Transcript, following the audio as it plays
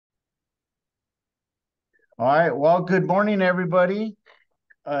All right. Well, good morning, everybody.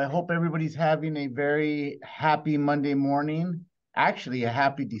 I hope everybody's having a very happy Monday morning. Actually, a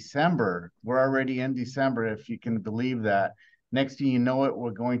happy December. We're already in December, if you can believe that. Next thing you know it,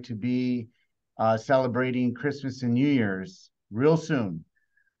 we're going to be celebrating Christmas and New Year's real soon.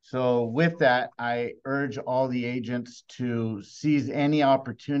 So, with that, I urge all the agents to seize any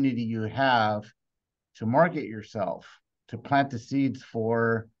opportunity you have to market yourself, to plant the seeds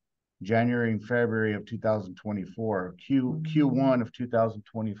for January and February of 2024, Q1 of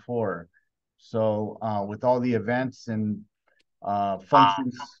 2024. So with all the events and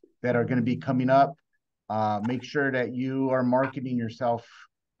functions that are going to be coming up, make sure that you are marketing yourself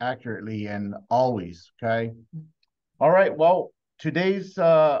accurately and always. Okay. All right. Well, today's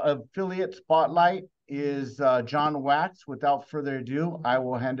affiliate spotlight is John Wax. Without further ado, I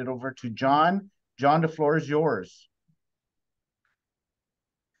will hand it over to John. John, the floor is yours.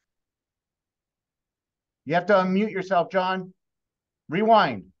 You have to unmute yourself, John.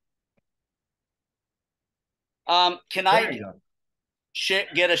 Rewind. Can There I you go.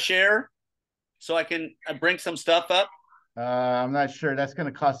 get a share so I can bring some stuff up? I'm not sure. That's going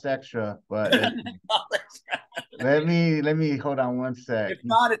to cost extra, but let me hold on one sec. If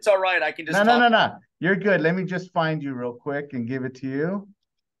not, it's all right. I can No, just no, talk. no, no. You're good. Let me just find you real quick and give it to you.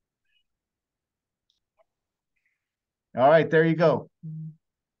 All right, there you go.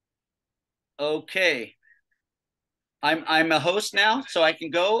 Okay. I'm a host now, so I can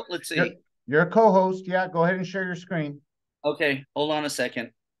go. Let's You're see. you're a co-host. Yeah, go ahead and share your screen. Okay, hold on a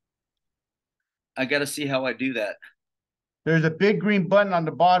second. I got to see how I do that. There's a big green button on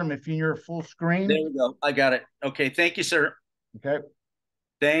the bottom if you're full There screen. we go. I got it. Okay, thank you, sir. Okay.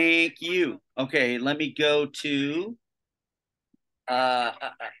 Thank you. Okay, let me go to uh, uh,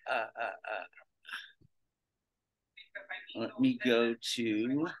 uh, uh, uh, let me go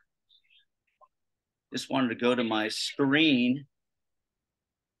to just wanted to go to my screen,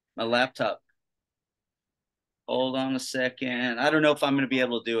 my laptop. Hold on a second. I don't know if I'm going to be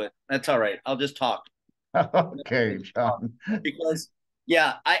able to do it. That's all right. I'll just talk Okay, John. because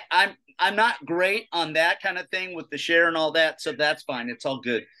yeah, I'm not great on that kind of thing with the share and all that, so that's fine. It's all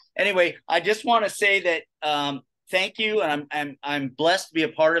good. Anyway, I just want to say that thank you, and I'm blessed to be a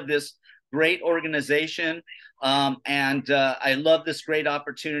part of this great organization, and I love this great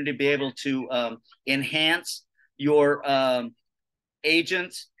opportunity to be able to enhance your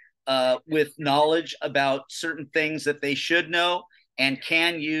agents with knowledge about certain things that they should know and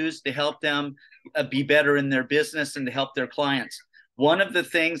can use to help them be better in their business and to help their clients. One of the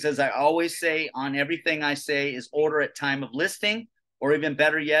things, as I always say on everything I say, is order at time of listing, or even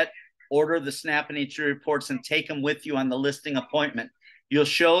better yet, order the Snap and HG reports and take them with you on the listing appointment. You'll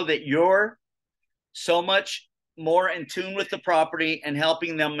show that you're so much more in tune with the property and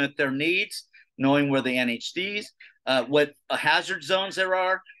helping them with their needs, knowing where the NHDs, what hazard zones there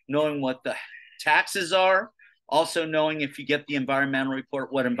are, knowing what the taxes are, also knowing if you get the environmental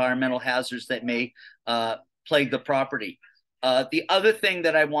report, what environmental hazards that may plague the property. The other thing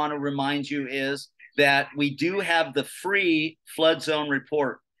that I want to remind you is that we do have the free flood zone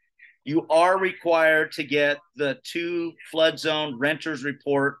report. You are required to get the 2 flood zone renters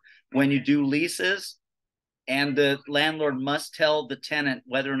report when you do leases, and the landlord must tell the tenant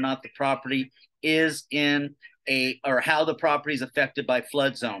whether or not the property is in a or how the property is affected by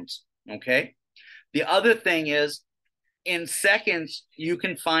flood zones. Okay. The other thing is, in seconds, you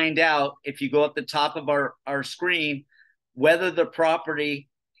can find out if you go at the top of our screen whether the property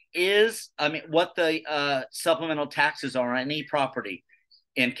is, I mean, what the supplemental taxes are on any property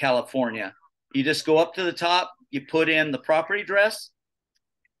in California. You just go up to the top, you put in the property address,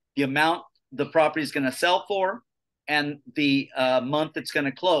 the amount the property is going to sell for, and the month it's going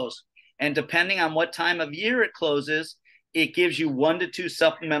to close. And depending on what time of year it closes, it gives you 1 to 2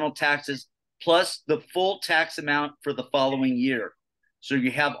 supplemental taxes plus the full tax amount for the following year. So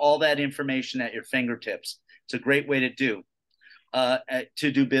you have all that information at your fingertips. It's a great way to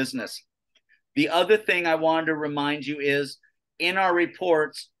do business. The other thing I wanted to remind you is in our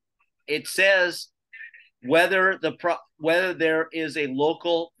reports, it says whether there is a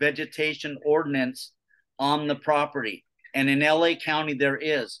local vegetation ordinance on the property. And in LA County, there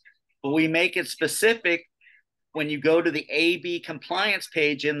is. But we make it specific when you go to the AB compliance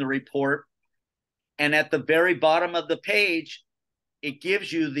page in the report. And at the very bottom of the page, it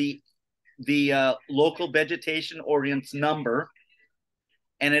gives you the local vegetation ordinance number.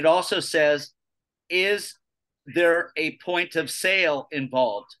 And it also says, is there a point of sale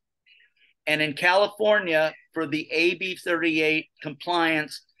involved? And in California, for the AB 38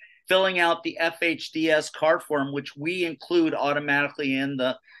 compliance, filling out the FHDS card form, which we include automatically in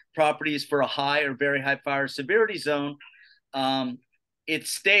the properties for a high or very high fire severity zone, it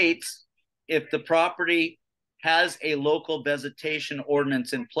states if the property has a local vegetation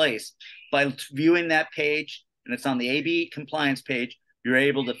ordinance in place. By viewing that page, and it's on the AB compliance page, you're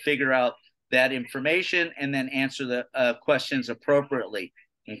able to figure out that information and then answer the questions appropriately.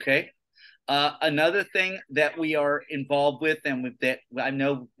 Okay. Another thing that we are involved with, and that I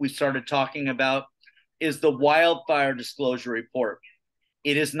know we started talking about, is the wildfire disclosure report.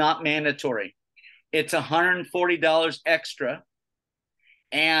 It is not mandatory. It's $140 extra,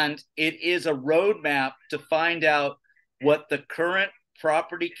 and it is a roadmap to find out what the current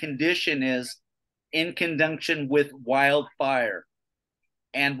property condition is in conjunction with wildfire.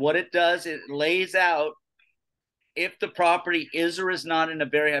 And what it does, it lays out if the property is or is not in a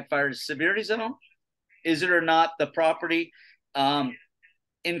very high fire severity zone, is it or not the property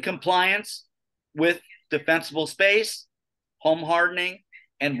in compliance with defensible space, home hardening,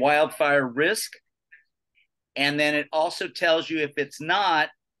 and wildfire risk. And then it also tells you if it's not,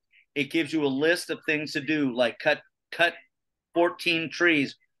 it gives you a list of things to do, like cut 14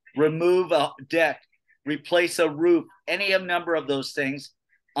 trees, remove a deck, replace a roof, any number of those things.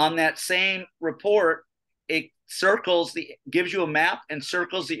 On that same report, it gives you a map and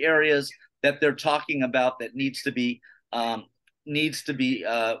circles the areas that they're talking about that needs to be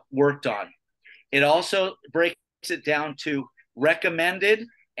worked on. It also breaks it down to recommended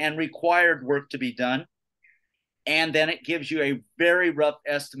and required work to be done. And then it gives you a very rough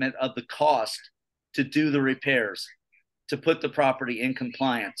estimate of the cost to do the repairs, to put the property in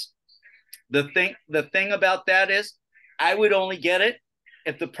compliance. The thing about that is, I would only get it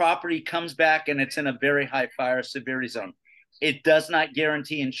if the property comes back and it's in a very high fire severity zone. It does not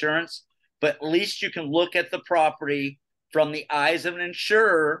guarantee insurance, but at least you can look at the property from the eyes of an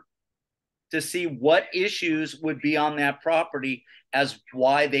insurer to see what issues would be on that property as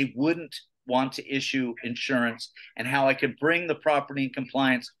why they wouldn't want to issue insurance, and how I could bring the property in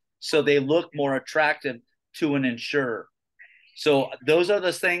compliance so they look more attractive to an insurer. So those are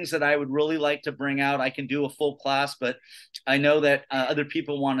the things that I would really like to bring out. I can do a full class, but I know that other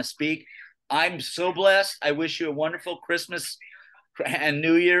people want to speak. I'm so blessed. I wish you a wonderful Christmas and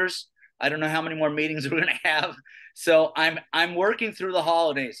New Year's. I don't know how many more meetings we're going to have. So I'm working through the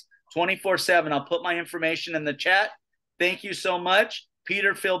holidays 24/7. I'll put my information in the chat. Thank you so much.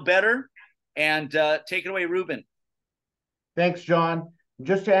 Peter, feel better. And take it away, Ruben. Thanks, John.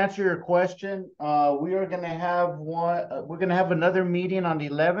 Just to answer your question, we are going to have we're going to have another meeting on the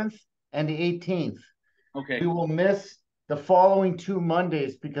 11th and the 18th. Okay. We will miss the following 2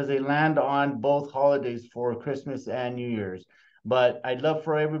 Mondays because they land on both holidays for Christmas and New Year's. But I'd love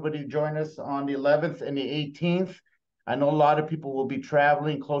for everybody to join us on the 11th and the 18th. I know a lot of people will be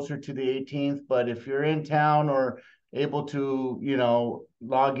traveling closer to the 18th, but if you're in town or able to,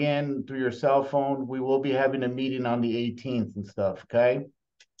 log in through your cell phone, we will be having a meeting on the 18th and stuff, okay?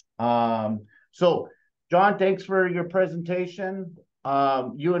 So, John, thanks for your presentation.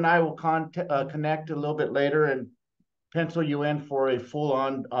 You and I will connect a little bit later and pencil you in for a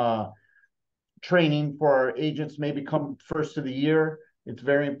full-on training for our agents, maybe come first of the year. It's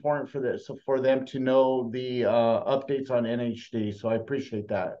very important for them to know the updates on NHD, so I appreciate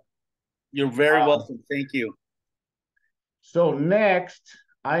that. You're very welcome. Thank you. So next,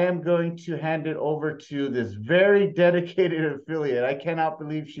 I am going to hand it over to this very dedicated affiliate. I cannot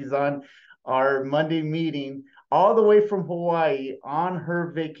believe she's on our Monday meeting all the way from Hawaii on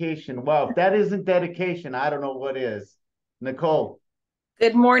her vacation. Wow, if that isn't dedication, I don't know what is. Nicole.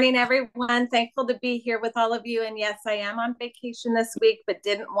 Good morning, everyone. Thankful to be here with all of you. And yes, I am on vacation this week, but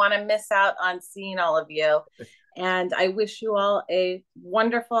didn't want to miss out on seeing all of you. And I wish you all a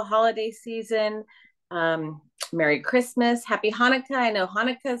wonderful holiday season. Merry Christmas, Happy Hanukkah. I know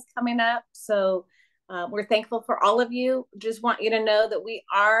Hanukkah is coming up, so we're thankful for all of you. Just want you to know that we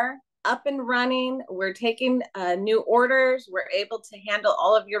are up and running. We're taking new orders. We're able to handle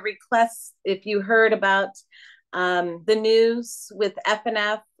all of your requests. If you heard about the news with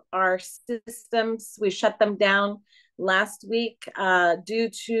FNF, our systems, we shut them down last week due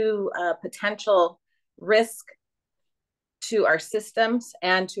to potential risk to our systems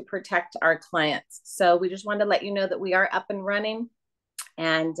and to protect our clients. So we just wanted to let you know that we are up and running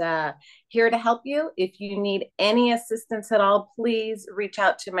and here to help you. If you need any assistance at all, please reach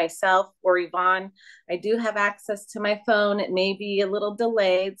out to myself or Yvonne. I do have access to my phone. It may be a little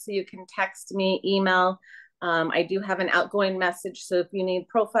delayed, so you can text me, email. I do have an outgoing message. So if you need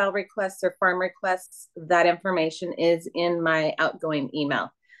profile requests or farm requests, that information is in my outgoing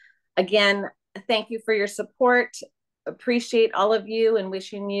email. Again, thank you for your support. appreciate all of you and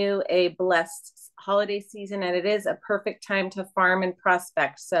wishing you a blessed holiday season. And it is a perfect time to farm and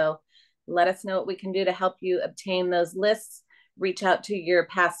prospect. So let us know what we can do to help you obtain those lists. Reach out to your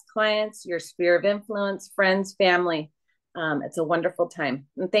past clients, your sphere of influence, friends, family. It's a wonderful time.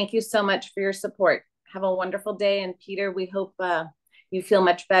 And thank you so much for your support. Have a wonderful day. And Peter, we hope you feel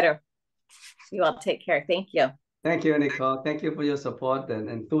much better. You all take care. Thank you. Thank you, Nicole. Thank you for your support and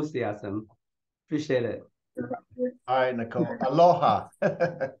enthusiasm. Appreciate it. All right, Nicole. Aloha.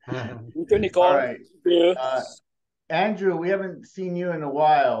 Thank you, Nicole. All right. Andrew, we haven't seen you in a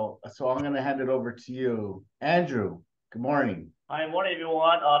while, so I'm going to hand it over to you. Andrew, good morning. Hi, morning,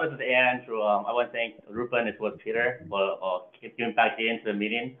 everyone. This is Andrew. I want to thank Ruben as well as Peter for giving back into the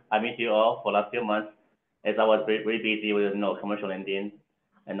meeting. I missed you all for the last few months as I was very busy with commercial lending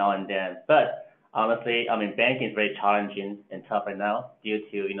and now and then. But honestly, banking is very challenging and tough right now due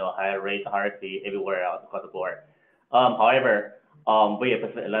to higher rates, higher fee everywhere else across the board. However, we at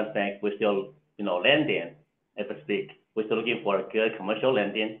Pacific Alliance Bank, we're still lending as we speak. We're still looking for good commercial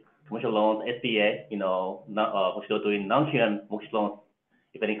lending, commercial loans, SBA. We're still doing non-QM mortgage loans.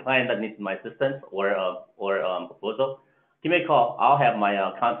 If any client that needs my assistance or proposal, give me a call. I'll have my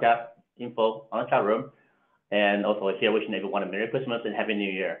contact info on the chat room. And also here wishing everyone a Merry Christmas and Happy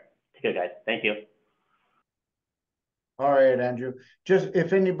New Year. Take care, guys. Thank you. All right, Andrew. Just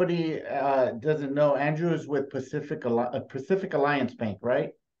if anybody doesn't know, Andrew is with Pacific Alliance Bank, right?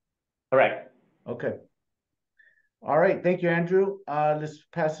 Correct. Okay. All right. Thank you, Andrew. Let's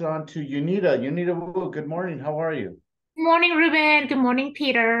pass it on to Unita. Unita Wu, good morning. How are you? Good morning, Ruben. Good morning,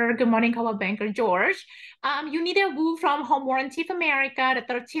 Peter. Good morning, Coldwell Banker George. Unita Wu from Home Warranty of America, the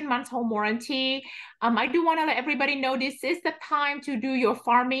 13 months home warranty. I do want to let everybody know this is the time to do your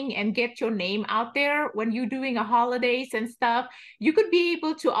farming and get your name out there when you're doing a holidays and stuff. You could be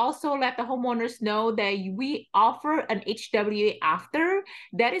able to also let the homeowners know that we offer an HWA after.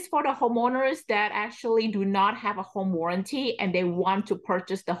 That is for the homeowners that actually do not have a home warranty and they want to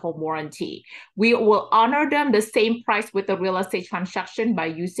purchase the home warranty. We will honor them the same price with the real estate transaction by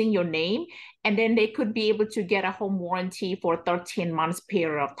using your name, and then they could be able to get a home warranty for 13 months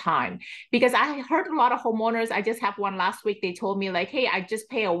period of time. Because I heard a lot of homeowners, I just have one last week, they told me like, hey, I just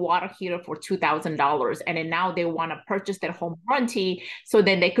pay a water heater for $2,000 and then now they want to purchase their home warranty so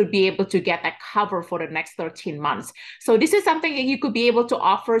then they could be able to get that cover for the next 13 months. So this is something that you could be able to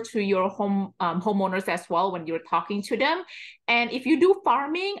offer to your homeowners as well when you're talking to them. And if you do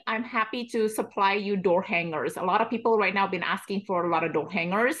farming, I'm happy to supply you door hangers. A lot of people right now have been asking for a lot of door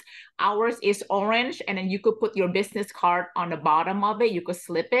hangers. Ours is orange, and then you could put your business card on the bottom of it. You could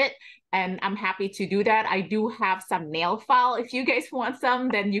slip it, and I'm happy to do that. I do have some nail file. If you guys want some,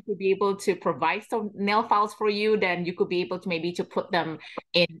 then you could be able to provide some nail files for you. Then you could be able to maybe to put them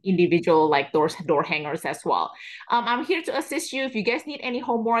in individual like door hangers as well. I'm here to assist you. If you guys need any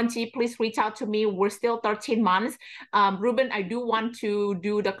home warranty, please reach out to me. We're still 13 months. Ruben, I do want to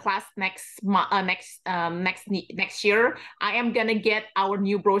do the class next year. I am gonna get our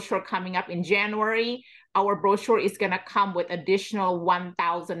new brochure coming up in January. Our brochure is going to come with additional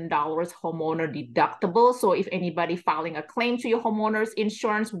 $1,000 homeowner deductible. So if anybody filing a claim to your homeowner's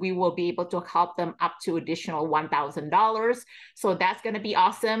insurance, we will be able to help them up to additional $1,000. So that's going to be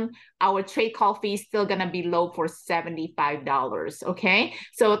awesome. Our trade call fee is still going to be low for $75. Okay.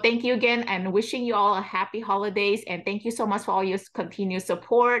 So thank you again and wishing you all a happy holidays. And thank you so much for all your continued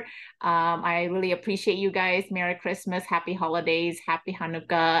support. I really appreciate you guys. Merry Christmas, happy holidays, happy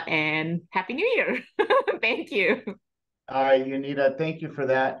Hanukkah, and happy New Year. Thank you. All right, Unita, thank you for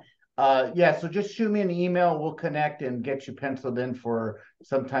that. Yeah, so just shoot me an email. We'll connect and get you penciled in for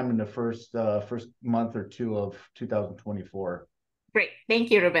sometime in the first month or two of 2024. Great. Thank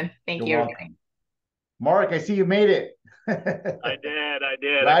you, Ruben. Thank you. You're welcome. Mark, I see you made it. I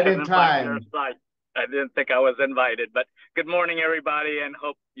did. Right in time. I didn't think I was invited, but good morning, everybody, and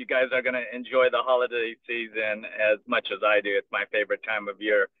hope you guys are going to enjoy the holiday season as much as I do. It's my favorite time of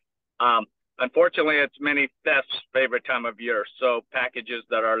year. Unfortunately, it's many thefts' favorite time of year. So packages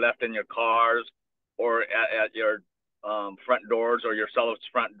that are left in your cars or at your front doors or your seller's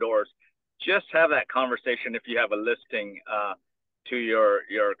front doors, just have that conversation if you have a listing to your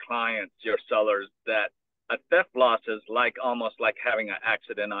clients, your sellers, that a theft loss is almost like having an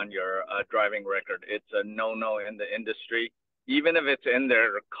accident on your driving record. It's a no-no in the industry. Even if it's in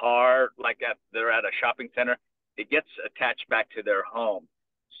their car, they're at a shopping center, it gets attached back to their home.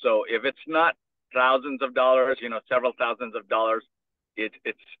 So if it's not thousands of dollars, several thousands of dollars, it's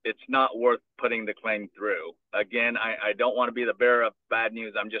not worth putting the claim through. Again, I don't want to be the bearer of bad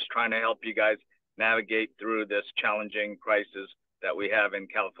news. I'm just trying to help you guys navigate through this challenging crisis that we have in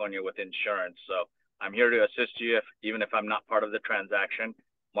California with insurance. So I'm here to assist you even if I'm not part of the transaction.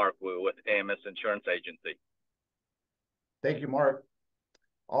 Mark Wu with AMS Insurance Agency. Thank you, Mark.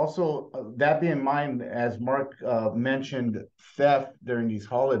 Also, that being in mind, as Mark mentioned, theft during these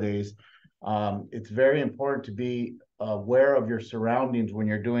holidays, it's very important to be aware of your surroundings when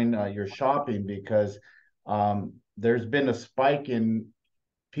you're doing your shopping, because there's been a spike in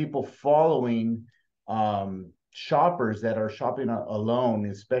people following shoppers that are shopping alone,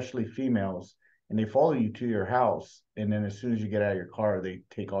 especially females, and they follow you to your house. And then as soon as you get out of your car, they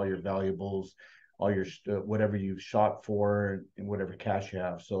take all your valuables, all your whatever you've shopped for, and whatever cash you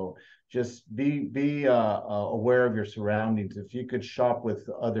have. So just be aware of your surroundings. If you could shop with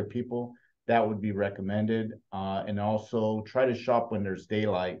other people, that would be recommended. And also try to shop when there's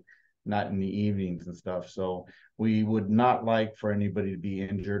daylight, not in the evenings and stuff. So we would not like for anybody to be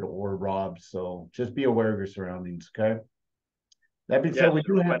injured or robbed. So just be aware of your surroundings, okay? That being said, we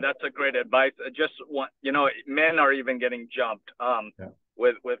do have... That's a great advice. Just one, men are even getting jumped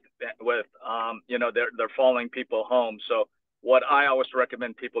with they're following people home. So what I always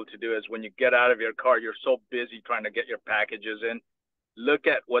recommend people to do is when you get out of your car, you're so busy trying to get your packages in, look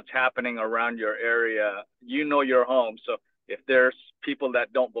at what's happening around your area. Your home. So if there's people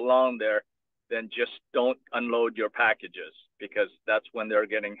that don't belong there, then just don't unload your packages, because that's when they're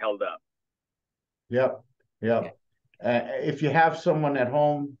getting held up. Yep. If you have someone at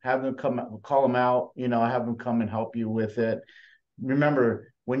home, have them call them out, have them come and help you with it.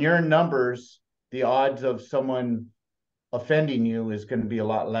 Remember, when you're in numbers, the odds of someone offending you is going to be a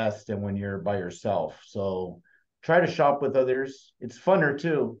lot less than when you're by yourself. So try to shop with others. It's funner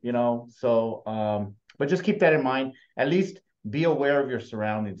too, so but just keep that in mind. At least be aware of your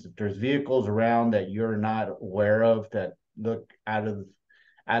surroundings. If there's vehicles around that you're not aware of that look out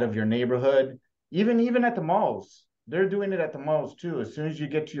of your neighborhood, even at the malls, they're doing it at the malls too. As soon as you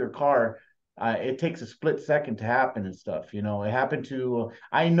get to your car, it takes a split second to happen and stuff. It happened to,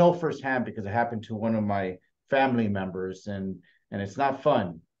 I know firsthand because it happened to one of my family members, and it's not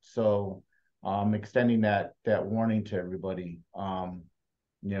fun. So I'm extending that warning to everybody.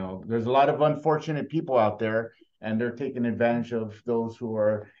 There's a lot of unfortunate people out there, and they're taking advantage of those who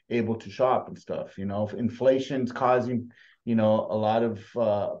are able to shop and stuff. Inflation's causing, a lot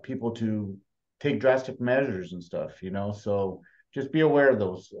of people to take drastic measures and stuff, so just be aware of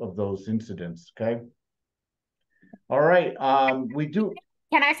those incidents. Okay. All right. We do.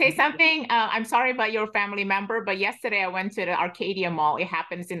 Can I say something? I'm sorry about your family member, but yesterday I went to the Arcadia Mall. It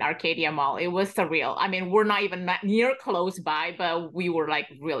happens in Arcadia Mall. It was surreal. I mean, we're not even near close by, but we were like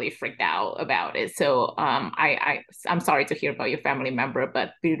really freaked out about it. So I'm sorry to hear about your family member,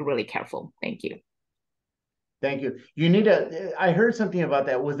 but be really careful. Thank you. Thank you. I heard something about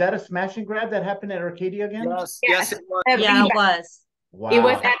that. Was that a smash and grab that happened at Arcadia again? Yes, it was. Yeah, it was. Wow. It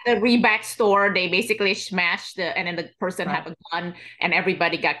was at the Reebok store. They basically smashed and then the person had a gun, and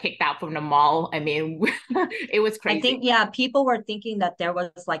everybody got kicked out from the mall. I mean, it was crazy. I think, people were thinking that there was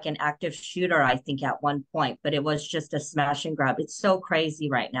like an active shooter, I think, at one point, but it was just a smash and grab. It's so crazy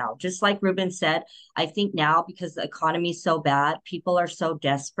right now. Just like Ruben said, I think now because the economy is so bad, people are so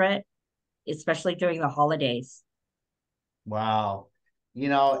desperate, especially during the holidays. Wow.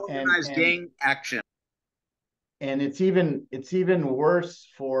 Organized gang action. And it's even worse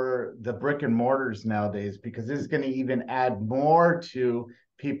for the brick and mortars nowadays, because this is going to even add more to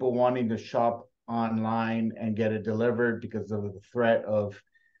people wanting to shop online and get it delivered because of the threat of.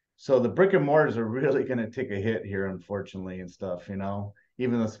 So the brick and mortars are really going to take a hit here, unfortunately, and stuff.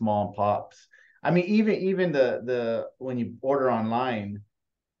 Even the small and pops. I mean, even the when you order online,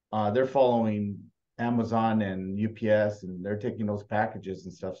 they're following Amazon and UPS, and they're taking those packages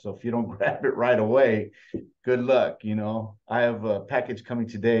and stuff. So if you don't grab it right away, good luck. I have a package coming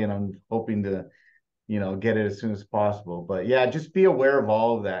today, and I'm hoping to, get it as soon as possible. But yeah, just be aware of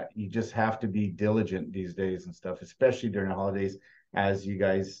all of that. You just have to be diligent these days and stuff, especially during the holidays. As you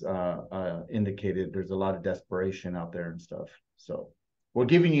guys indicated, there's a lot of desperation out there and stuff. So we're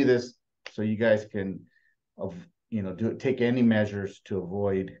giving you this so you guys can, take any measures to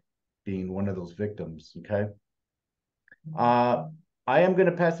avoid being one of those victims. Okay. I am going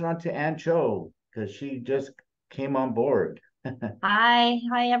to pass it on to Ann Cho, because she just came on board. Hi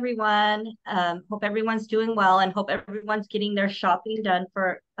everyone. Hope everyone's doing well, and hope everyone's getting their shopping done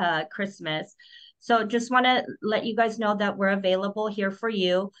for Christmas. So just want to let you guys know that we're available here for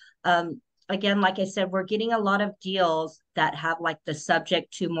you. Again, like I said, we're getting a lot of deals that have like the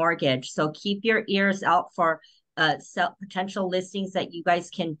subject to mortgage. So keep your ears out for potential listings that you guys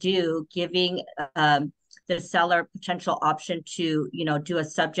can do, giving the seller potential option to do a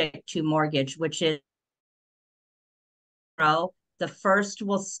subject to mortgage, which is The first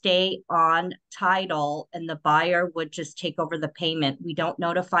will stay on title and the buyer would just take over the payment. We don't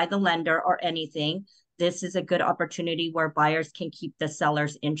notify the lender or anything. This is a good opportunity where buyers can keep the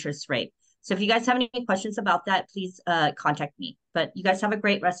seller's interest rate. So if you guys have any questions about that, please contact me. But you guys have a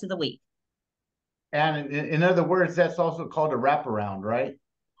great rest of the week. And in other words, that's also called a wraparound, right?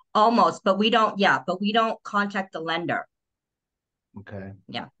 Almost, but we don't, but we don't contact the lender. Okay.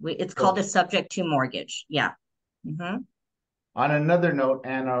 Yeah, it's called a subject to mortgage. Yeah. Mm-hmm. On another note,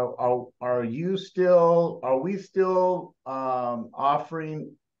 Anne, are we still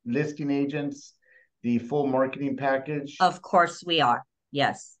offering listing agents the full marketing package? Of course we are.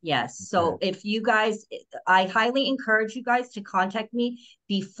 Yes, yes. So if you guys, I highly encourage you guys to contact me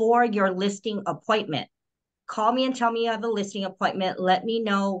before your listing appointment. Call me and tell me you have a listing appointment. Let me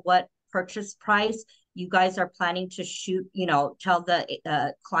know what purchase price you guys are planning to shoot, tell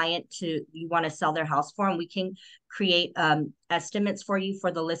the client you want to sell their house for, and we can create estimates for you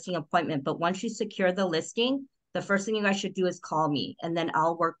for the listing appointment. But once you secure the listing, the first thing you guys should do is call me, and then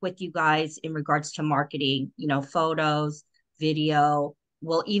I'll work with you guys in regards to marketing, photos, video.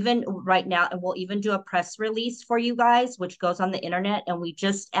 We'll even do a press release for you guys, which goes on the internet. And we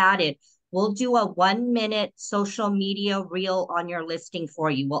just added, we'll do a 1-minute social media reel on your listing for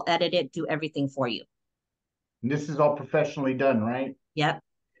you. We'll edit it, do everything for you. And this is all professionally done, right? Yep.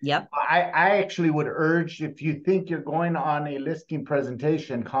 I actually would urge, if you think you're going on a listing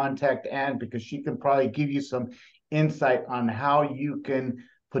presentation, contact Anne, because she can probably give you some insight on how you can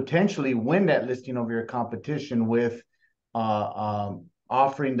potentially win that listing over your competition with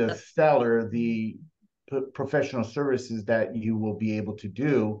offering the seller the professional services that you will be able to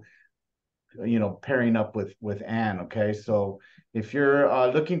do, pairing up with Anne. Okay, so if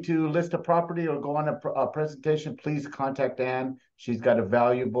you're looking to list a property or go on a presentation, please contact Anne. She's got a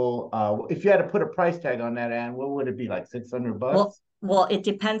valuable, if you had to put a price tag on that, Anne, what would it be, like $600? Well, it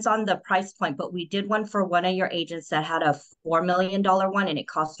depends on the price point, but we did one for one of your agents that had a $4 million one, and it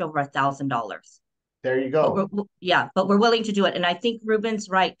cost over $1,000. There you go. But we're willing to do it. And I think Ruben's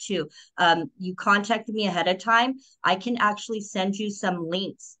right too. You contacted me ahead of time. I can actually send you some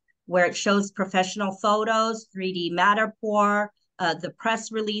links where it shows professional photos, 3D Matterport, the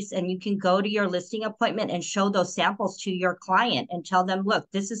press release, and you can go to your listing appointment and show those samples to your client and tell them, look,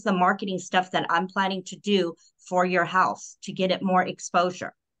 this is the marketing stuff that I'm planning to do for your house to get it more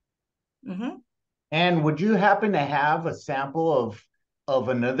exposure. Mm-hmm. And would you happen to have a sample of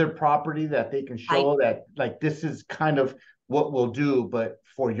another property that they can show that, like, this is kind of what we'll do, but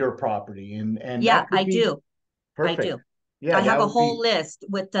for your property? And yeah, I do. Perfect. I do. Yeah, I have a whole list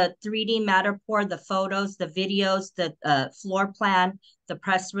with the 3D Matterport, the photos, the videos, the floor plan, the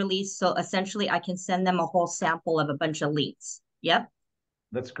press release. So essentially, I can send them a whole sample of a bunch of leads. Yep.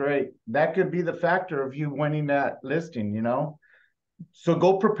 That's great. That could be the factor of you winning that listing, So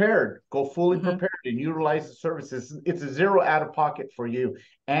go prepared, go fully prepared, and utilize the services. It's a zero out of pocket for you.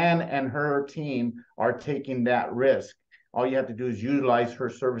 Anne and her team are taking that risk. All you have to do is utilize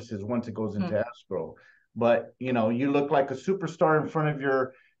her services once it goes into escrow. But you look like a superstar in front of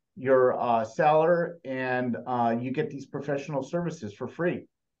your seller, and you get these professional services for free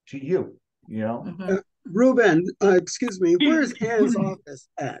to you. Ruben, excuse me, where's Anne's office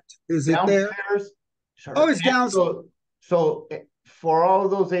at? Is it downstairs there? Oh, it's downstairs. So for all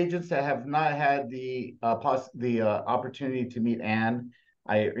of those agents that have not had the opportunity to meet Anne,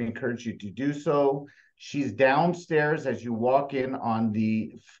 I encourage you to do so. She's downstairs as you walk in on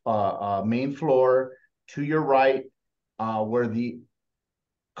the main floor to your right, where the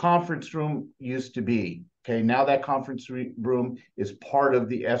conference room used to be. Okay, now that conference room is part of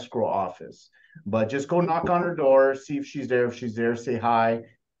the escrow office. But just go knock on her door, see if she's there. If she's there, say hi,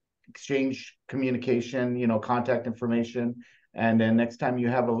 exchange communication, contact information. And then next time you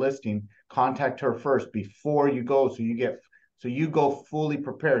have a listing, contact her first before you go, so you go fully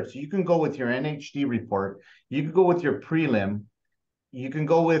prepared. So you can go with your NHD report, you can go with your prelim, you can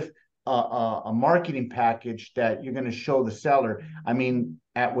go with a marketing package that you're going to show the seller. I mean,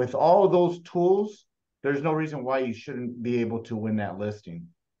 with all of those tools, there's no reason why you shouldn't be able to win that listing.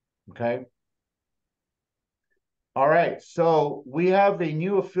 Okay. All right. So we have a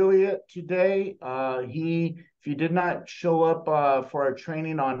new affiliate today. If you did not show up for our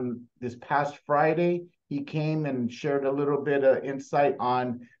training on this past Friday, he came and shared a little bit of insight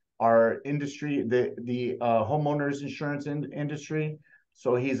on our industry, the homeowners insurance industry.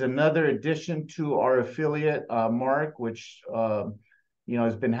 So he's another addition to our affiliate, Mark, which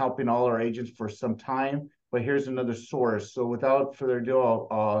has been helping all our agents for some time. But here's another source. So without further ado,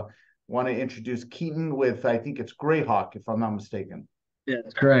 I'll want to introduce Keaton with, I think it's Greyhawk, if I'm not mistaken. Yeah,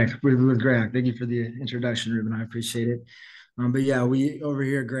 that's correct. With Greyhawk. Thank you for the introduction, Ruben. I appreciate it. But yeah, we over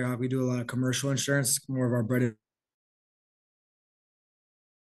here at Greyhawk, we do a lot of commercial insurance. More of our bread and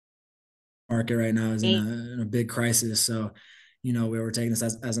market right now is in a big crisis. So, we were taking this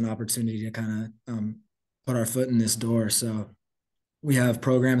as an opportunity to kind of put our foot in this door. So we have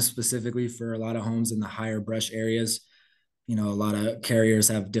programs specifically for a lot of homes in the higher brush areas. A lot of carriers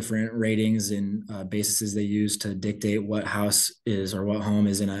have different ratings and bases they use to dictate what house is or what home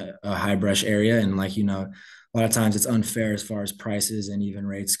is in a high brush area. And a lot of times it's unfair as far as prices and even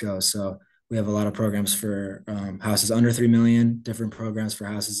rates go. So we have a lot of programs for houses under 3 million, different programs for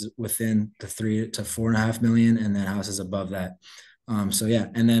houses within the 3 to 4.5 million, and then houses above that. So yeah,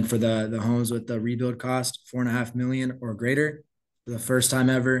 and then for the homes with the rebuild cost, 4.5 million or greater, for the first time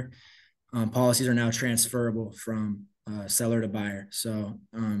ever, policies are now transferable from seller to buyer. So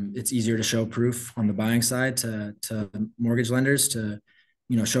it's easier to show proof on the buying side to mortgage lenders to,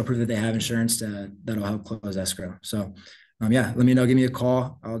 show proof that they have insurance that'll help close escrow. So yeah, let me know, give me a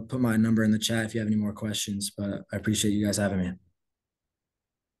call. I'll put my number in the chat if you have any more questions, but I appreciate you guys having me.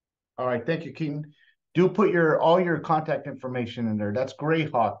 All right. Thank you, Keaton. Do put all your contact information in there. That's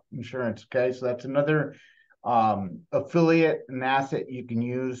Greyhawk Insurance. Okay. So that's another affiliate and asset you can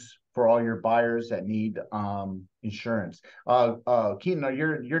use for all your buyers that need insurance. Keaton,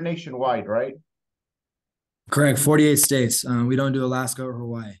 you're nationwide, right? Correct. 48 states. We don't do Alaska or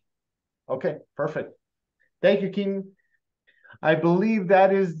Hawaii. Okay, perfect. Thank you, Keaton. I believe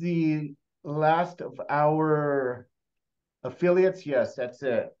that is the last of our affiliates. Yes, that's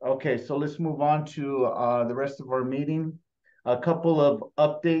it. Okay, so let's move on to the rest of our meeting. A couple of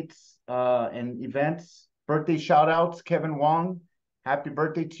updates and events. Birthday shout outs. Kevin Wong, happy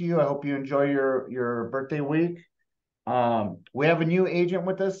birthday to you. I hope you enjoy your birthday week. We have a new agent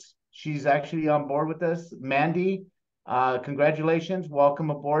with us. She's actually on board with us. Mandy, congratulations.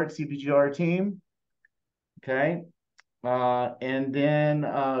 Welcome aboard CPGR team. Okay. And then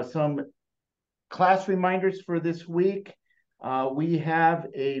some class reminders for this week. We have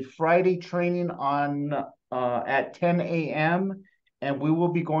a Friday training on at 10 a.m. and we will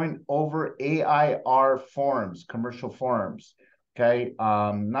be going over AIR forms, commercial forms. Okay,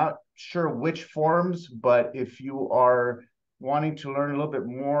 not sure which forms, but if you are wanting to learn a little bit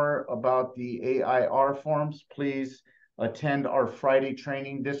more about the AIR forms, please attend our Friday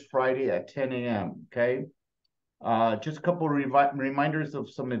training this Friday at 10 a.m. Okay, just a couple of reminders of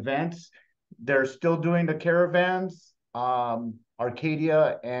some events. They're still doing the caravans,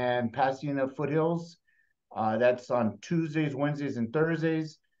 Arcadia and Pasadena Foothills. That's on Tuesdays, Wednesdays, and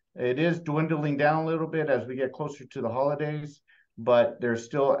Thursdays. It is dwindling down a little bit as we get closer to the holidays, but they're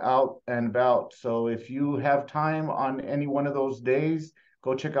still out and about. So if you have time on any one of those days,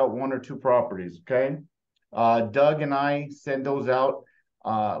 go check out 1 or 2 properties, okay? Doug and I send those out.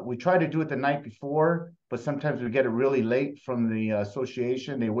 We try to do it the night before, but sometimes we get it really late from the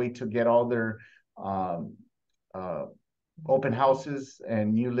association. They wait to get all their open houses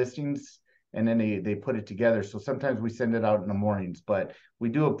and new listings, and then they put it together. So sometimes we send it out in the mornings, but we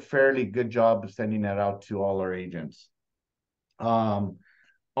do a fairly good job of sending that out to all our agents.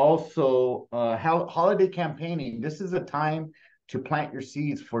 Also, holiday campaigning. This is a time to plant your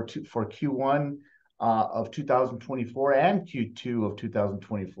seeds for Q1 of 2024 and Q2 of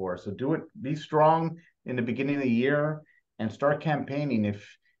 2024. So be strong in the beginning of the year and start campaigning.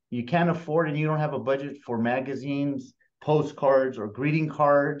 If you can't afford and you don't have a budget for magazines, postcards, or greeting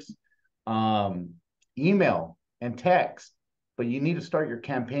cards, email and text, but you need to start your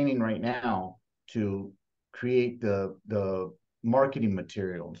campaigning right now to create the marketing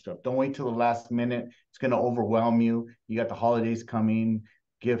material and stuff. Don't wait till the last minute. It's going to overwhelm you. You got the holidays coming,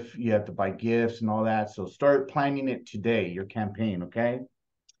 you have to buy gifts and all that. So start planning it today, your campaign, okay?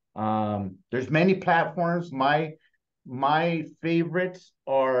 There's many platforms. My favorites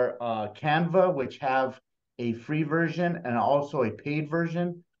are Canva, which have a free version and also a paid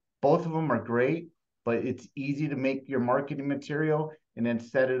version. Both of them are great, but it's easy to make your marketing material and then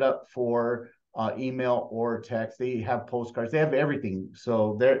set it up for email or text. They have postcards. They have everything.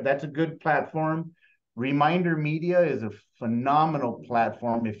 So that's a good platform. Reminder Media is a phenomenal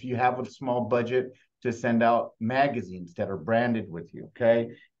platform if you have a small budget to send out magazines that are branded with you, okay?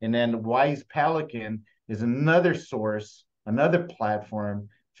 And then Wise Pelican is another source, another platform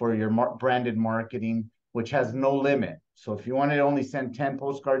for your branded marketing, which has no limit. So if you want to only send 10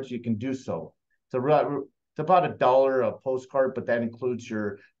 postcards, you can do so. It's about $1 a postcard, but that includes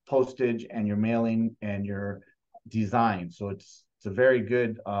your postage and your mailing and your design. So it's a very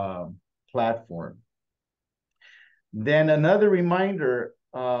good platform. Then another reminder,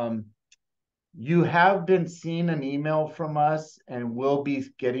 you have been seeing an email from us and we'll be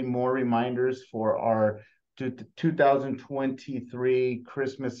getting more reminders for our 2023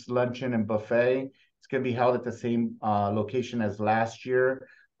 Christmas luncheon and buffet. It's going to be held at the same location as last year.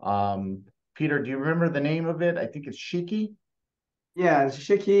 Peter, do you remember the name of it? I think it's Shiki. Yeah,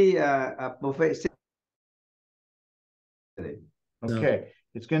 Shiki buffet. Okay,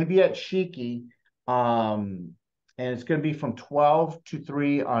 it's going to be at Shiki, and it's going to be from 12 to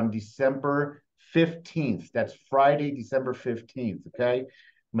 3 on December 15th. That's Friday, December 15th. Okay,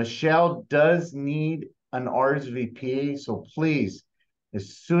 Michelle does need an RSVP, so please,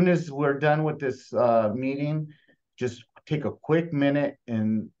 as soon as we're done with this meeting, just take a quick minute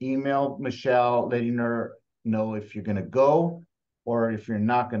and email Michelle, letting her know if you're going to go or if you're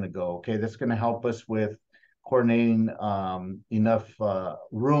not going to go. Okay, that's going to help us with coordinating enough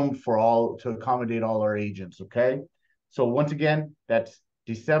room for all to accommodate all our agents. Okay, so once again, that's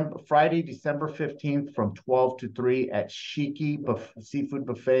Friday, December 15th from 12 to 3 at Shiki Seafood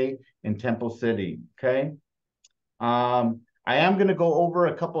Buffet in Temple City. Okay, I am going to go over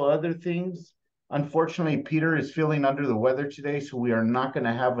a couple other things. Unfortunately, Peter is feeling under the weather today, so we are not going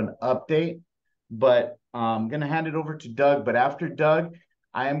to have an update, but I'm going to hand it over to Doug. But after Doug,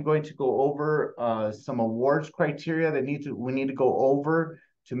 I am going to go over some awards criteria that we need to go over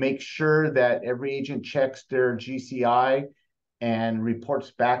to make sure that every agent checks their GCI and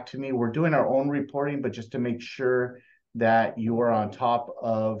reports back to me. We're doing our own reporting, but just to make sure that you are on top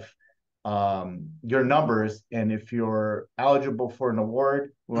of your numbers, and if you're eligible for an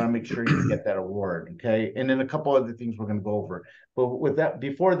award, we want to make sure you get that award. Okay, and then a couple other things we're going to go over. But with that,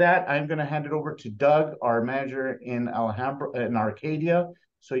 before that, I'm going to hand it over to Doug, our manager in Alhambra, in Arcadia,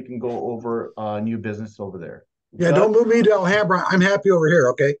 so he can go over new business over there. Yeah, Doug? Don't move me to Alhambra. I'm happy over here.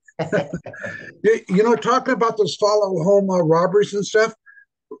 Okay. You know, talking about those follow home robberies and stuff.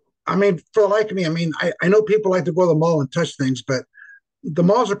 I mean, for the like of me, I mean, I know people like to go to the mall and touch things, but the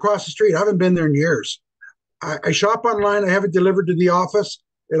mall's across the street. I haven't been there in years. I shop online. I have it delivered to the office.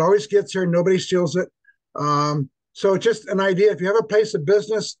 It always gets here. Nobody steals it. So just an idea. If you have a place of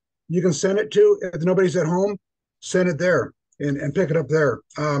business you can send it to, if nobody's at home, send it there and pick it up there.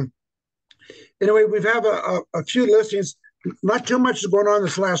 Anyway, we've have a few listings. Not too much is going on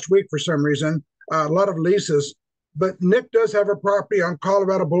this last week for some reason. A lot of leases. But Nick does have a property on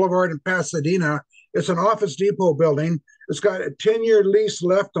Colorado Boulevard in Pasadena. It's an Office Depot building. It's got a 10-year lease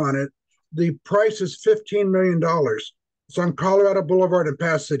left on it. The price is $15 million. It's on Colorado Boulevard in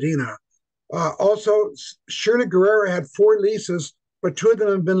Pasadena. Also, Shirley Guerrera had 4 leases, but 2 of them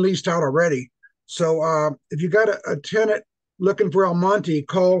have been leased out already. So if you got a tenant looking for El Monte,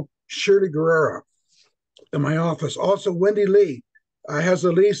 call Shirley Guerrera in my office. Also, Wendy Lee has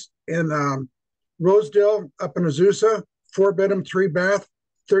a lease in Rosedale up in Azusa, 4-bedroom, 3-bath,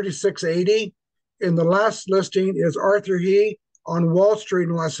 3680. And the last listing is Arthur He on Wall Street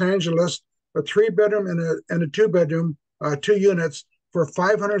in Los Angeles, a 3-bedroom and a 2-bedroom, 2 units for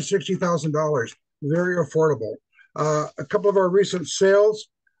 $560,000. Very affordable. A couple of our recent sales,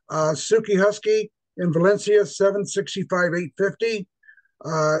 Suki Husky in Valencia, $765,850.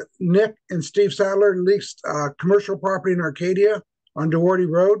 Nick and Steve Sadler leased commercial property in Arcadia on Duarte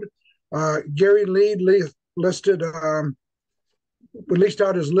Road. Gary Lee listed, leased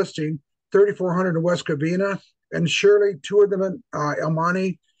out his listing, 3,400 in West Covina, and Shirley, 2 of them in El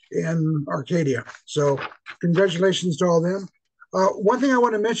Monte and Arcadia. So congratulations to all of them. One thing I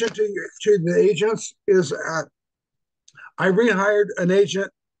want to mention to the agents is I rehired an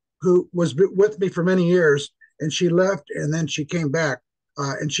agent who was with me for many years, and she left and then she came back.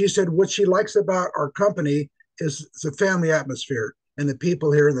 And she said what she likes about our company is the family atmosphere and the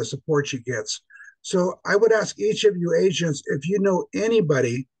people here and the support she gets. So I would ask each of you agents, if you know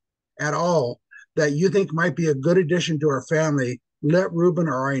anybody at all that you think might be a good addition to our family, let Ruben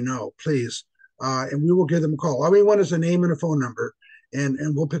or I know, please. And we will give them a call. All we want is a name and a phone number, and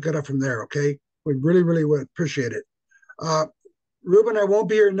we'll pick it up from there, okay? We really, really would appreciate it. Ruben, I won't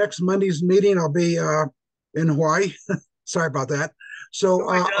be here next Monday's meeting. I'll be in Hawaii. Sorry about that. So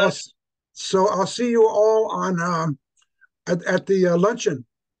I'll see you all on at the luncheon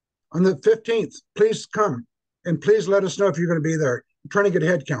on the 15th. Please come, and please let us know if you're going to be there. I'm trying to get a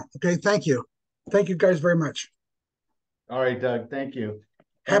head count. Okay, thank you. Thank you guys very much. All right, Doug, thank you.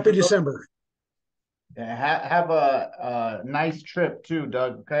 Happy December. Have a nice trip too,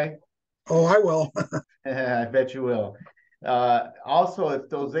 Doug, okay? Oh, I will. I bet you will. Also, if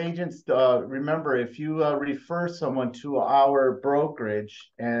those agents, remember, if you refer someone to our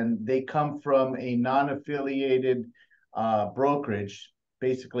brokerage and they come from a non-affiliated brokerage,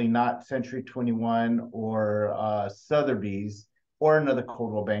 basically not Century 21 or Sotheby's or another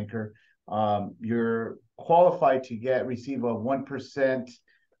Coldwell Banker, you're qualified to receive a 1%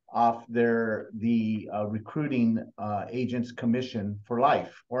 off the recruiting agent's commission for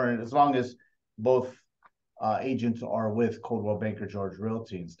life, or as long as both agents are with Coldwell Banker George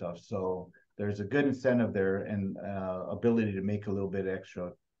Realty and stuff. So there's a good incentive there and ability to make a little bit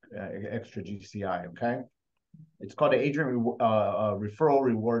extra GCI. Okay, it's called the Agent Referral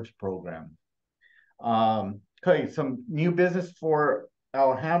Rewards Program. Okay, some new business for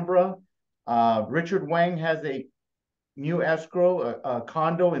Alhambra. Richard Wang has a new escrow, a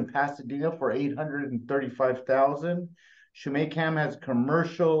condo in Pasadena for $835,000. Shumay Cam has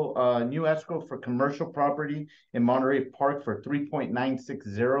commercial, new escrow for commercial property in Monterey Park for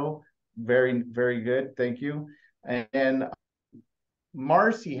 3.960. Very, very good. Thank you. And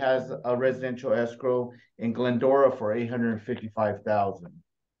Marcy has a residential escrow in Glendora for $855,000.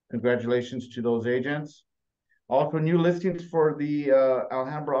 Congratulations to those agents. Also, new listings for the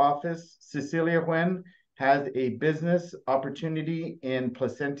Alhambra office. Cecilia Huen has a business opportunity in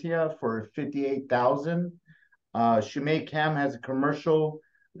Placentia for $58,000. Shumay Cam has a commercial.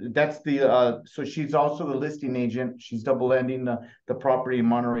 That's the so she's also the listing agent. She's double landing the property in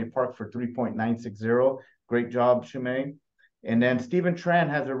Monterey Park for 3.960. Great job, Shumay. And then Stephen Tran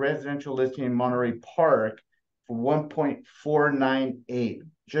has a residential listing in Monterey Park for 1.498,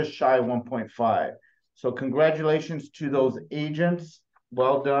 just shy of 1.5. So congratulations to those agents.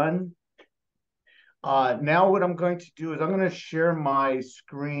 Well done. Now what I'm going to do is I'm going to share my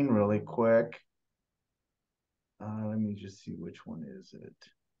screen really quick. Let me just see which one is it.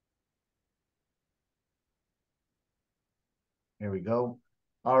 There we go.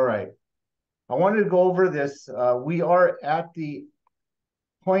 All right. I wanted to go over this. We are at the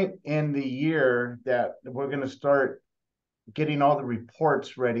point in the year that we're going to start getting all the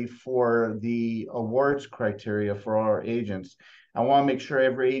reports ready for the awards criteria for our agents. I want to make sure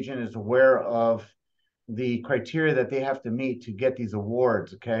every agent is aware of the criteria that they have to meet to get these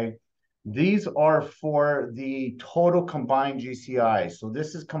awards, okay? These are for the total combined GCI. So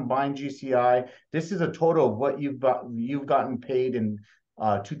this is combined GCI. This is a total of what you've gotten paid in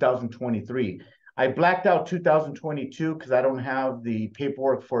 2023. I blacked out 2022 because I don't have the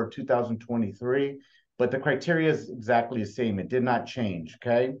paperwork for 2023, but the criteria is exactly the same. It did not change,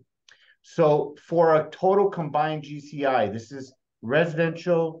 okay? So for a total combined GCI, this is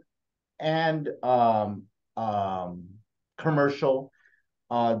residential and commercial.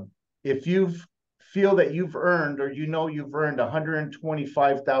 If you feel that you've earned, or you know you've earned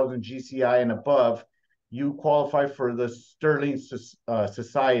 125,000 GCI and above, you qualify for the Sterling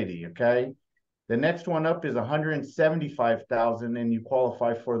Society, okay? The next one up is 175,000 and you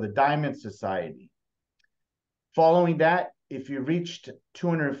qualify for the Diamond Society. Following that, if you reached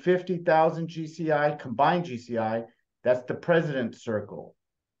 250,000 GCI, combined GCI, that's the President's Circle.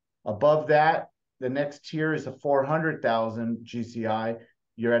 Above that, the next tier is a 400,000 GCI.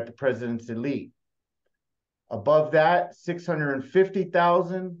 You're at the President's Elite. Above that,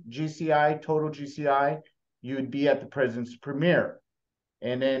 650,000 GCI, total GCI, you would be at the President's Premier.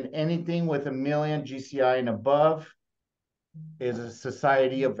 And then anything with 1 million GCI and above is a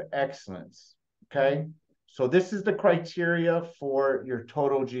Society of Excellence, okay? So this is the criteria for your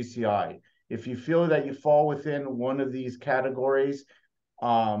total GCI. If you feel that you fall within one of these categories,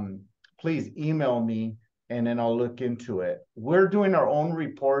 please email me and then I'll look into it. We're doing our own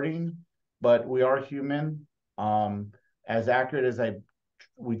reporting, but we are human. As accurate as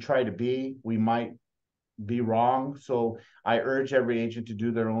we try to be, we might be wrong. So I urge every agent to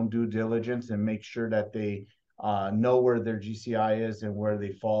do their own due diligence and make sure that they know where their GCI is and where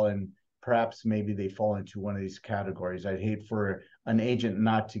they fall in. Perhaps maybe they fall into one of these categories. I'd hate for an agent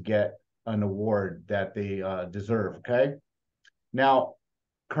not to get an award that they deserve, okay? Now,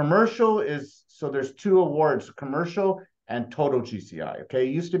 commercial is, so there's 2 awards, commercial and total GCI, okay?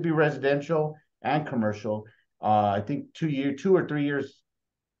 It used to be residential and commercial. I think 2 or 3 years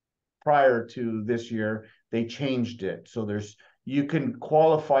prior to this year, they changed it. So you can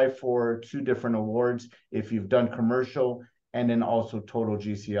qualify for 2 different awards if you've done commercial and then also total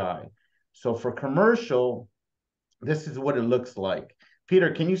GCI. So for commercial, this is what it looks like.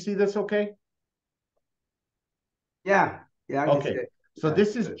 Peter, can you see this okay? Yeah. Okay. So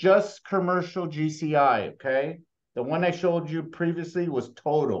this is just commercial GCI, okay? The one I showed you previously was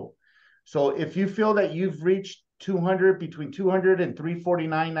total. So if you feel that you've reached 200, between 200 and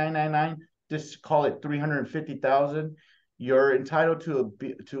 349,999, just call it 350,000, you're entitled to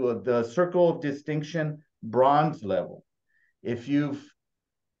the Circle of Distinction bronze level. If you've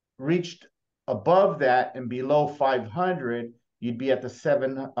reached above that and below 500, you'd be at the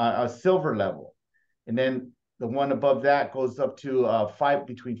silver level. And then the one above that goes up to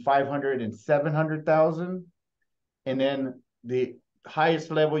between 500 and 700,000. And then the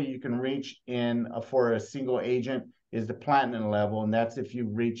highest level you can reach in for a single agent is the platinum level, and that's if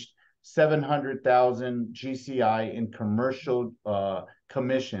you've reached 700,000 GCI in commercial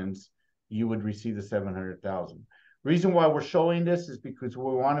commissions, you would receive the 700,000. Reason why we're showing this is because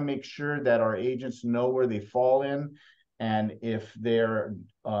we want to make sure that our agents know where they fall in, and if they're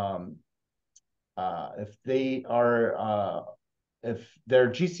if their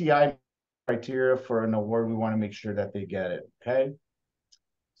GCI criteria for an award, we want to make sure that they get it. Okay.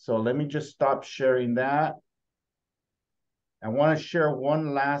 So let me just stop sharing that. I want to share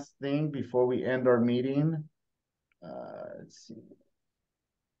one last thing before we end our meeting. Let's see.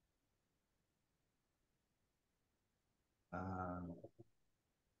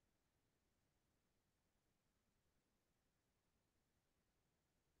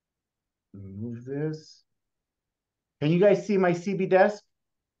 Move this. Can you guys see my CB desk?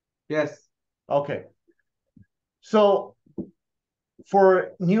 Yes. Okay. So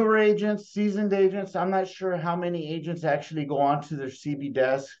for newer agents, seasoned agents, I'm not sure how many agents actually go onto their CB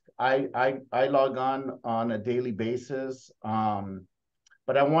desk. I log on a daily basis.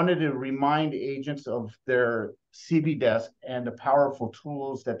 But I wanted to remind agents of their CB desk and the powerful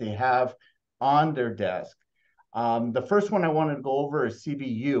tools that they have on their desk. The first one I wanted to go over is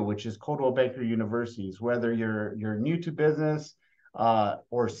CBU, which is Coldwell Banker Universities. Whether you're new to business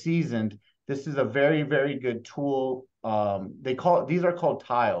or seasoned, this is a very, very good tool. These are called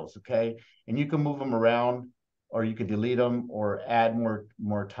tiles, okay? And you can move them around, or you could delete them or add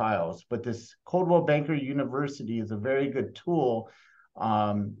more tiles. But this Coldwell Banker University is a very good tool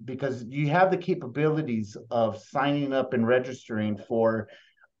because you have the capabilities of signing up and registering for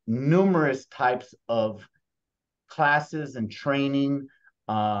numerous types of classes and training.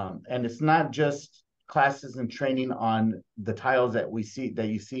 And it's not just classes and training on the tiles that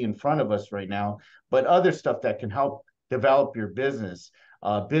you see in front of us right now, but other stuff that can help develop your business,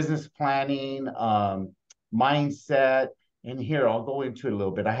 business planning, mindset. And here, I'll go into it a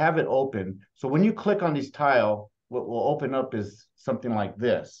little bit. I have it open. So when you click on these tile, what will open up is something like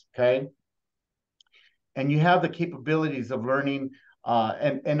this, okay? And you have the capabilities of learning.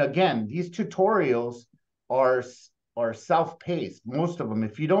 And again, these tutorials are self-paced, most of them.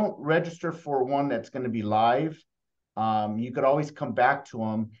 If you don't register for one that's going to be live, you could always come back to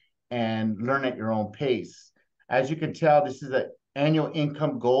them and learn at your own pace. As you can tell, this is an annual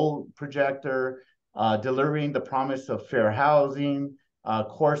income goal projector, delivering the promise of fair housing,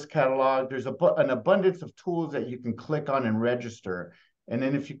 course catalog. There's an abundance of tools that you can click on and register. And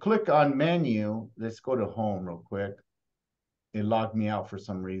then if you click on menu, let's go to home real quick. It logged me out for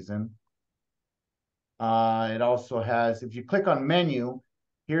some reason. It also has, if you click on menu,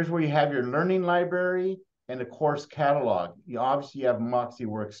 here's where you have your learning library and the course catalog. You obviously have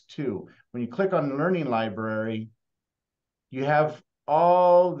MoxieWorks too. When you click on the learning library, you have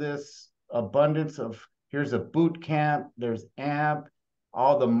all this abundance of, here's a boot camp, there's AMP,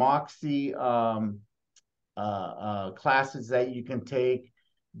 all the Moxie classes that you can take,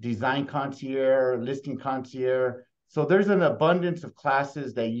 design concierge, listing concierge. So there's an abundance of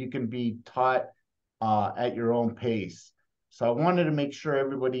classes that you can be taught at your own pace. So I wanted to make sure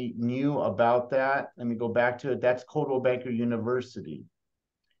everybody knew about that. Let me go back to it. That's Coldwell Banker University.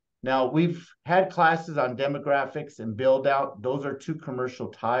 Now, we've had classes on demographics and build out. Those are two commercial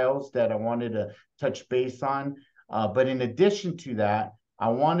tiles that I wanted to touch base on. But in addition to that, I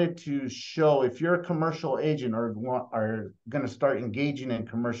wanted to show, if you're a commercial agent or are going to start engaging in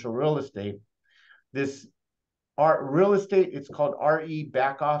commercial real estate, this real estate, it's called RE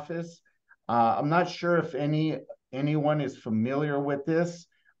Back Office. I'm not sure if anyone is familiar with this,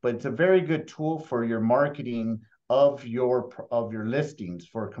 but it's a very good tool for your marketing of your listings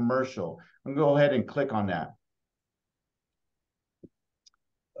for commercial. I'm gonna go ahead and click on that.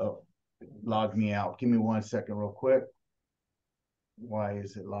 Oh, log me out. Give me 1 second real quick. Why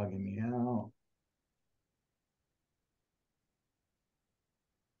is it logging me out?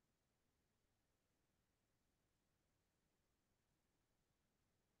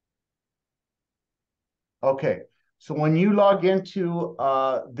 Okay, so when you log into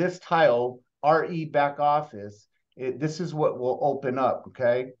this tile, RE Back Office, this is what will open up,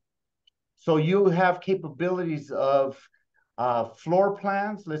 okay? So you have capabilities of floor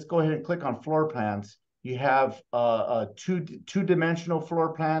plans. Let's go ahead and click on floor plans. You have a two-dimensional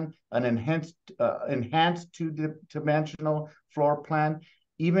floor plan, an enhanced two-dimensional floor plan,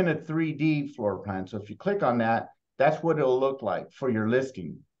 even a 3D floor plan. So if you click on that, that's what it'll look like for your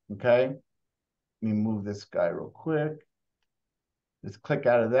listing, okay? Let me move this guy real quick. Let's click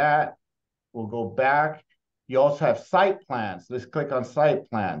out of that. We'll go back. You also have site plans. Let's click on site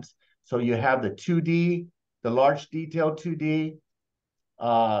plans. So you have the 2D, the large detail 2D,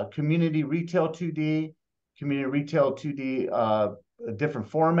 community retail 2D, community retail 2D, a different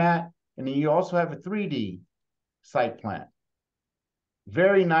format. And then you also have a 3D site plan.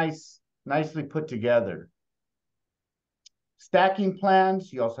 Very nice, nicely put together. Stacking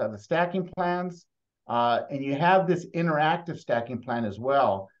plans, you also have the stacking plans. And you have this interactive stacking plan as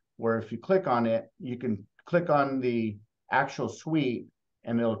well, where if you click on it, you can click on the actual suite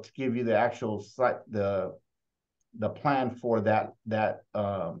and it'll give you the actual site, the plan for that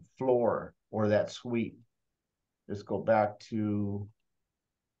floor or that suite. Let's go back to,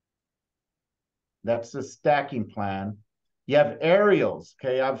 that's the stacking plan. You have aerials,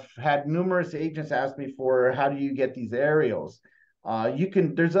 okay? I've had numerous agents ask me for, how do you get these aerials?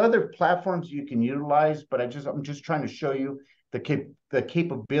 There's other platforms you can utilize, but I'm just trying to show you the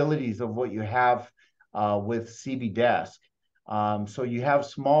capabilities of what you have with CB Desk. So you have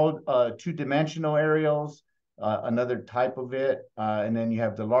small 2-dimensional aerials, another type of it, and then you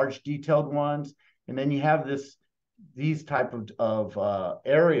have the large detailed ones, and then you have these type of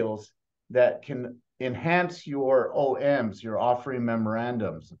aerials that can enhance your OMs, your offering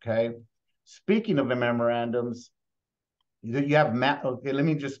memorandums, okay? Speaking of the memorandums, you have map. Okay, let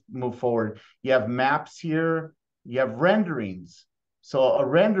me just move forward. You have maps here. You have renderings. So a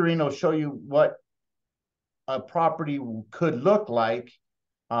rendering will show you what a property could look like.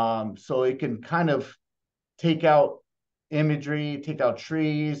 So it can kind of take out imagery, take out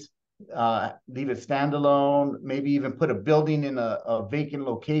trees, leave it standalone, maybe even put a building in a vacant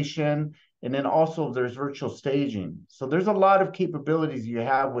location. And then also there's virtual staging. So there's a lot of capabilities you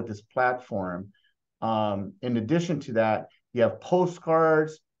have with this platform. In addition to that, you have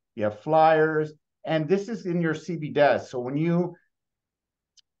postcards, you have flyers, and this is in your CB Desk. So when you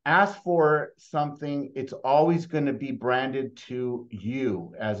ask for something, it's always going to be branded to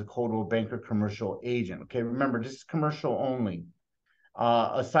you as a Coldwell Banker commercial agent. Okay, remember, this is commercial only.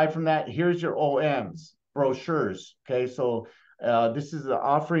 Aside from that, here's your OMs, brochures. Okay, so this is the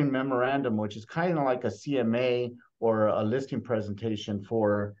offering memorandum, which is kind of like a CMA or a listing presentation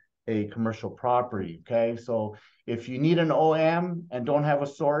for a commercial property. Okay, so if you need an OM and don't have a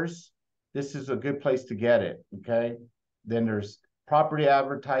source, this is a good place to get it. Okay, then there's property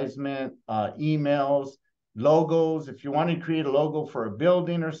advertisement, emails, logos. If you want to create a logo for a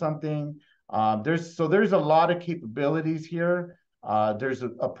building or something, there's a lot of capabilities here. There's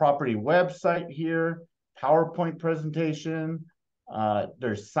a property website here, PowerPoint presentation,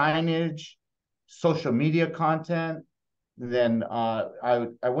 there's signage, social media content. Then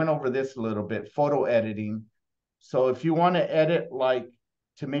I went over this a little bit, photo editing. So if you want to edit, like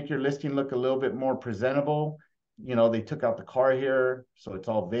to make your listing look a little bit more presentable, you know, they took out the car here, so it's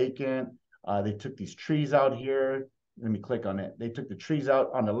all vacant. They took these trees out here. Let me click on it. They took the trees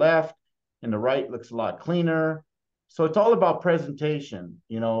out on the left, and the right looks a lot cleaner. So it's all about presentation.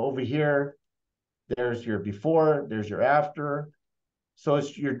 You know, over here, there's your before, there's your after. So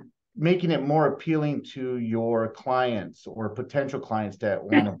you're making it more appealing to your clients or potential clients that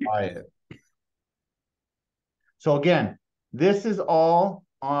want to buy it. So again, this is all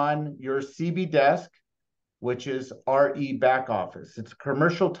on your CB Desk, which is RE Back Office. It's a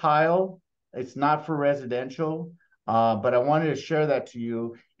commercial tile. It's not for residential, but I wanted to share that to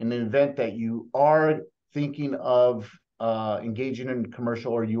you in the event that you are thinking of engaging in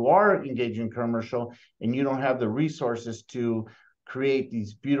commercial, or you are engaging in commercial and you don't have the resources to create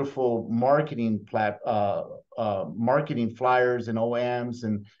these beautiful marketing marketing flyers and OMs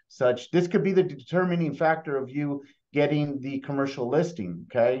and such. This could be the determining factor of you getting the commercial listing,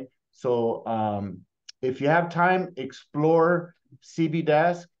 okay? So if you have time, explore CB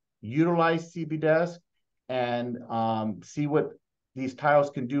Desk, utilize CB Desk, and see what these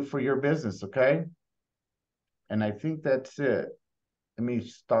tiles can do for your business, okay? And I think that's it. Let me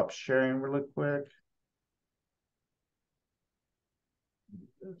stop sharing really quick.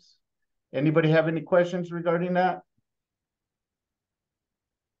 Anybody have any questions regarding that?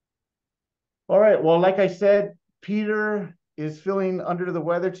 All right, well, like I said, Peter is feeling under the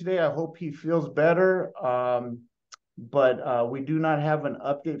weather today. I hope he feels better. But we do not have an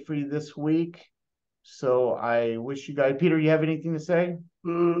update for you this week. So I wish you guys, Peter, you have anything to say?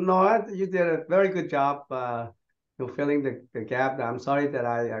 No, you did a very good job filling the gap. I'm sorry that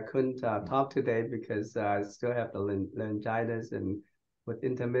I couldn't talk today because I still have the laryngitis and with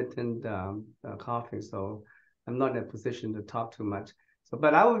intermittent coughing. So I'm not in a position to talk too much. So,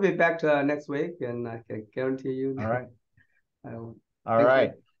 but I will be back next week, and I can guarantee you. All right. All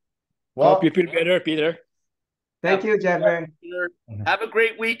right. Well, hope you feel better, Peter. Thank you, Jeffrey. Have a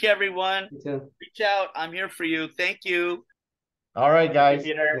great week, everyone. You too. Reach out. I'm here for you. Thank you. All right, guys.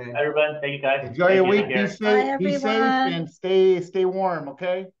 Peter, Yeah. everyone, thank you guys. Enjoy Thank your you. week. Take care. Be safe, everyone. and stay warm.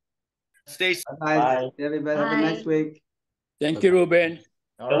 Okay. Stay. Bye. Bye. Everybody have a nice Bye. week. Thank you, Ruben.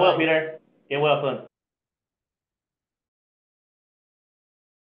 All Get well, right. Peter. Get well soon.